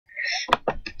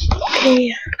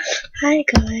Okay, hi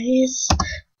guys.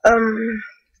 I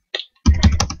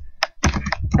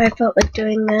felt like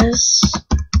doing this.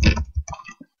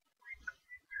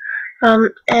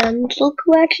 And look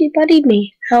who actually buddied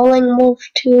me. HowlingWolf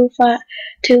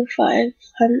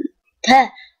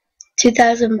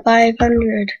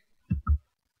 2500.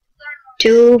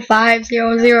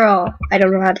 I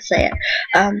don't know how to say it.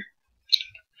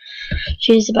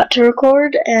 She's about to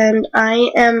record, and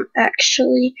I am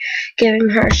actually giving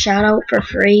her a shout out for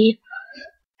free.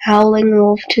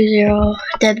 HowlingWolf 20.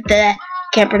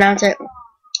 Can't pronounce it.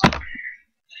 I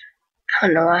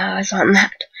don't know why I was on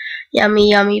that. Yummy,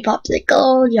 yummy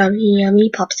popsicle. Yummy,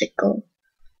 yummy popsicle.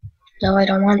 No, I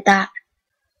don't want that.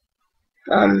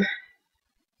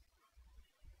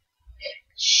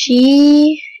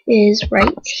 She is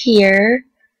right here.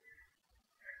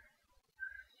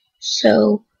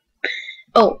 So,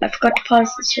 oh, I forgot to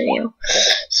pause this video.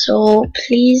 So,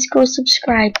 please go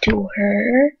subscribe to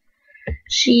her.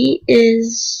 She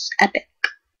is epic.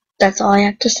 That's all I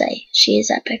have to say. She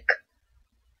is epic.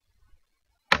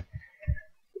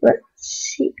 Let's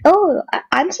see. Oh,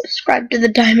 I'm subscribed to the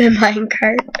Diamond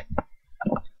Minecart.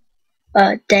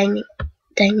 Dang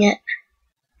it.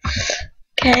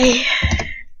 Okay.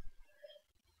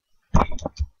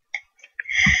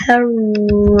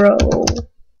 Hello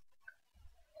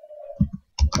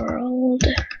world,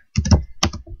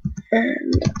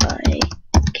 and I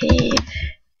gave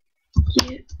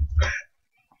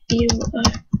you a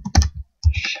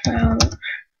shout out.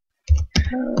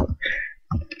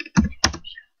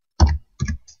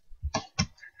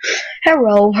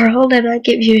 Hello world, and I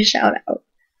give you a shout out.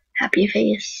 Happy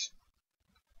face.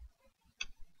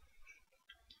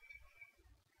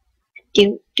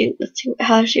 Let's see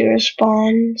how she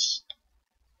responds.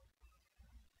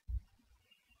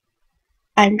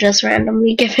 I'm just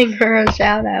randomly giving her a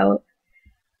shout out.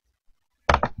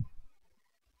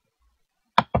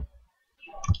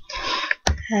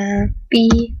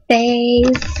 Happy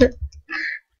face.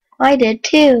 I did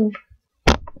too.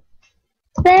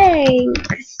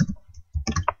 Thanks.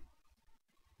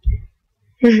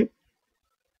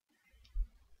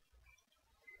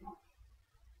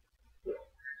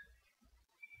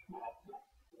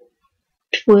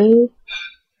 True.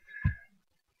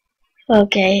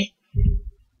 Okay.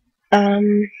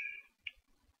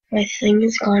 My thing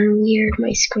has gone weird,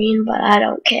 my screen, but I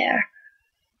don't care.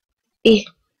 Feels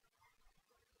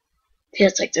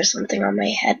like there's something on my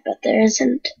head, but there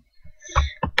isn't.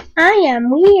 I am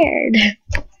weird.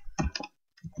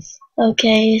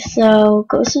 Okay, so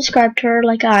go subscribe to her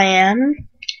like I am.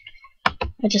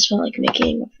 I just felt like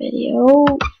making a video,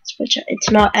 which it's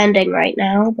not ending right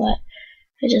now, but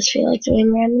I just feel like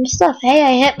doing random stuff. Hey,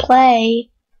 I hit play.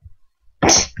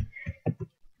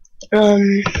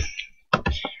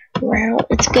 Well,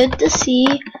 it's good to see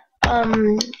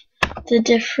the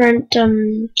different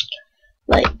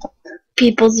like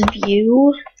people's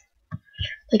view.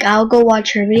 Like, I'll go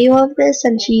watch her video of this,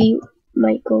 and she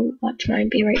might go watch mine.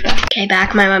 Be right back. Okay,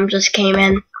 back. My mom just came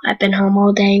in. I've been home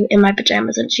all day in my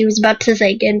pajamas, and she was about to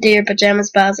say, get into your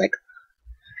pajamas, but I was like,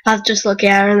 I was just looking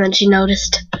at her, and then she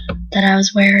noticed that I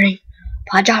was wearing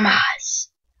pajamas.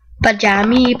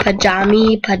 Pajami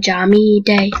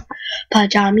day.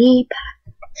 Pajami.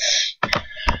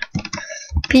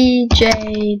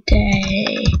 PJ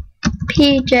day.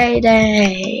 PJ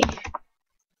day.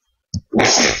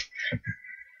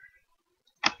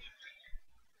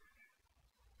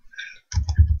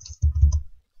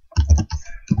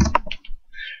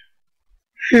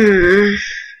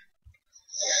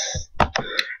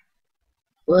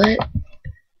 What?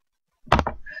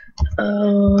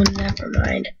 Oh, never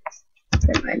mind.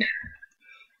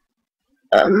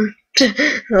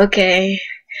 Okay.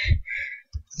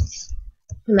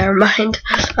 Never mind.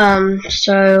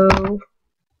 So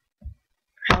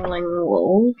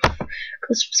HowlingWolf.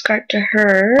 Go subscribe to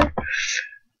her.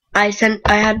 I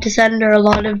had to send her a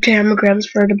lot of jamagrams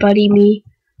for her to buddy me.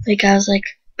 Like, I was like,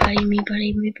 buddy me.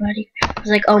 I was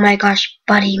like, oh my gosh,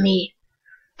 buddy me.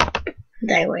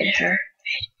 And I waited her.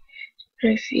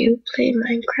 If you play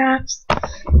Minecraft,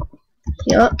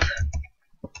 yup,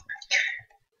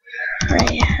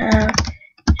 I have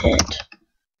it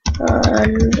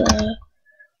on the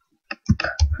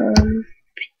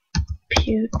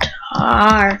computer.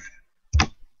 I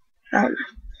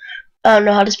don't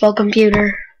know how to spell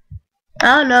computer.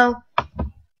 I don't know.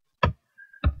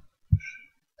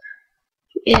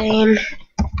 Game.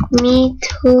 Me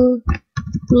too.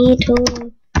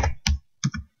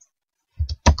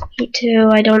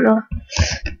 I don't know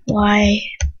why.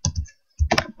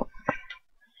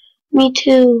 Me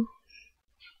too.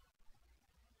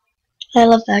 I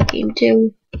love that game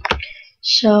too.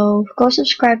 So go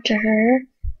subscribe to her.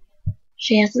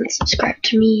 She hasn't subscribed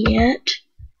to me yet.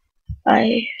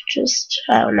 I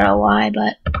don't know why,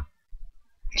 but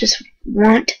just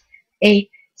want a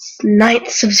 9th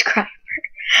subscriber.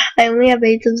 I only have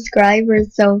 8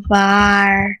 subscribers so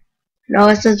far.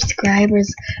 No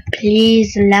subscribers.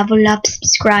 Please level up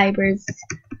subscribers.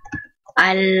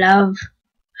 I love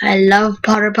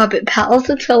Potter Puppet Pals.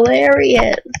 It's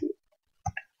hilarious.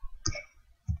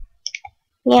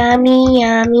 Yummy,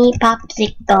 yummy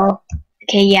popsicle.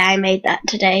 Okay, yeah, I made that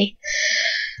today.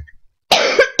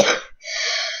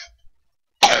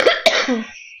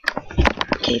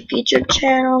 Okay, featured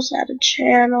channels, add a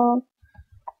channel.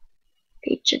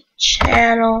 Featured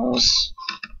channels.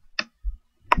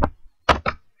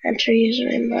 Enter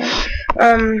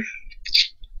username.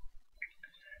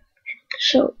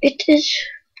 So it is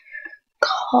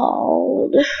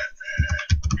called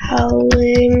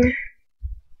Howling.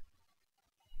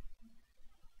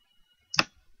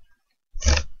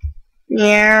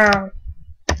 Yeah.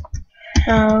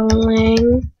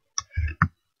 Howling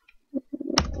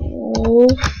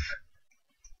Wolf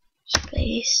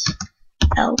space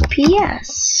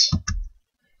LPS.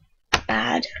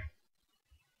 Add.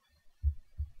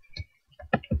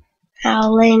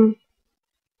 Howling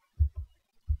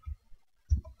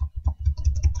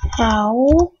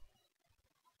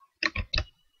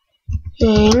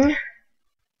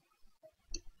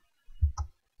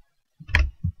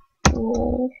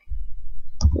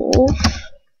Wolf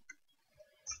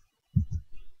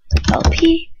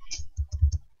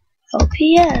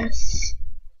LPS.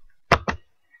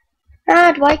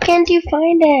 God, why can't you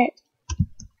find it?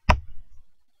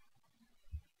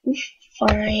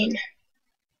 Fine.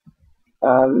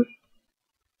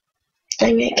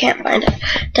 Dang, I can't find it.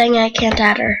 Dang, I can't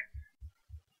add her.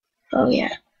 Oh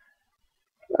yeah.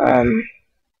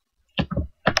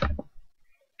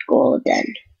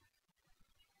 Golden.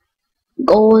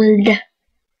 Gold.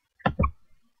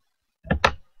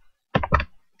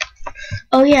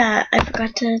 Oh yeah, I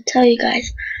forgot to tell you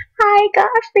guys. I got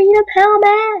a Freedom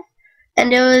Helmet!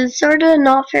 And it was sort of an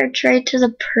unfair trade to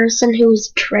the person who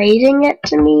was trading it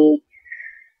to me.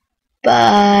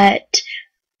 But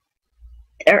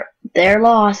their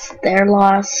loss.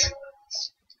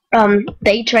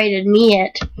 They traded me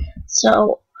it.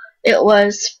 So it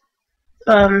was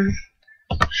you're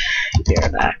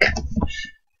back.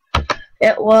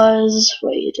 It was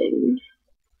waiting.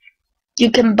 You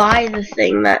can buy the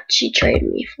thing that she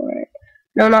traded me for it.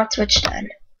 No, not Switch 10.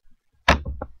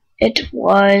 It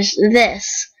was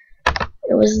this.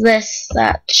 It was this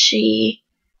that she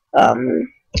and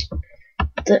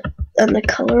the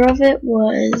color of it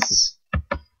was,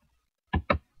 I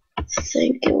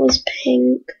think it was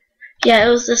pink. Yeah, it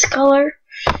was this color.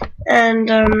 And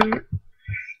it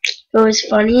was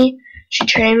funny. She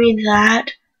traded me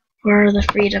that for the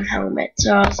Freedom Helmet.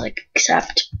 So I was like,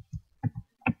 accept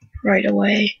right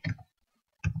away.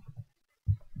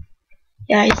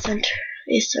 Yeah, I sent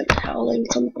Howling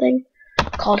something. I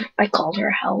called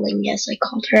her Howling. Yes, I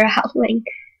called her Howling.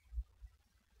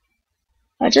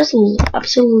 I just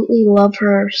absolutely love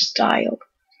her style.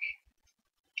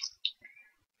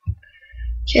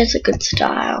 She has a good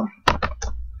style.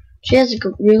 She has a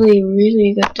good, really,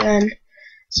 really good den.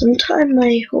 Sometime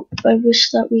I wish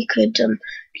that we could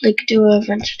like do an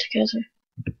adventure together.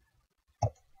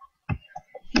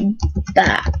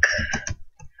 Back.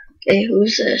 Okay,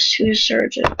 who's this? Who's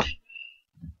Sergeant?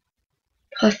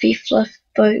 Puffy Fluff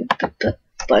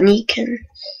Bunnykin.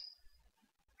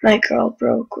 My girl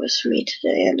broke with me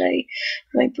today, and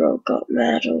my bro got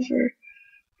mad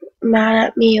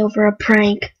at me over a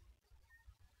prank.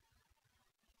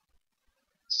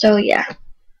 So yeah,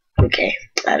 okay,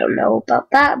 I don't know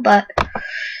about that, but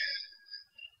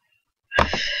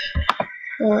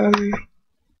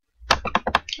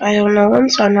I don't know him,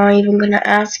 so I'm not even gonna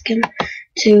ask him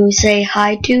to say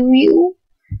hi to you,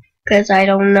 because I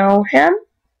don't know him,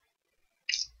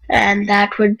 and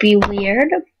that would be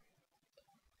weird.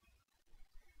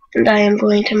 And I am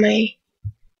going to my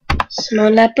snow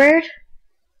leopard.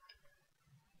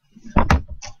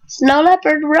 Snow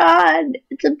leopard, run!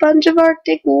 It's a bunch of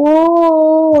Arctic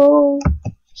wolves.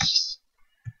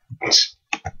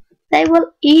 They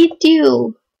will eat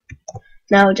you.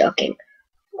 No, joking.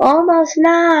 Almost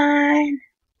 9.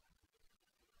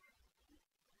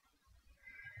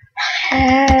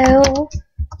 How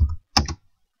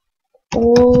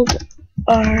old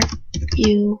are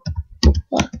you,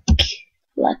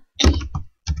 Lucky?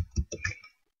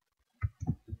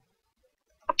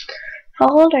 How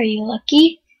old are you,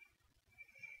 Lucky?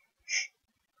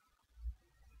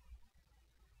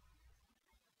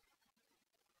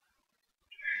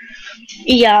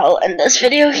 Yeah, I'll end this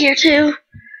video here too.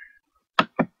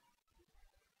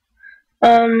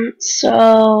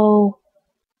 So,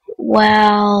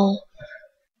 well,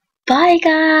 bye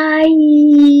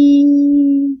guys!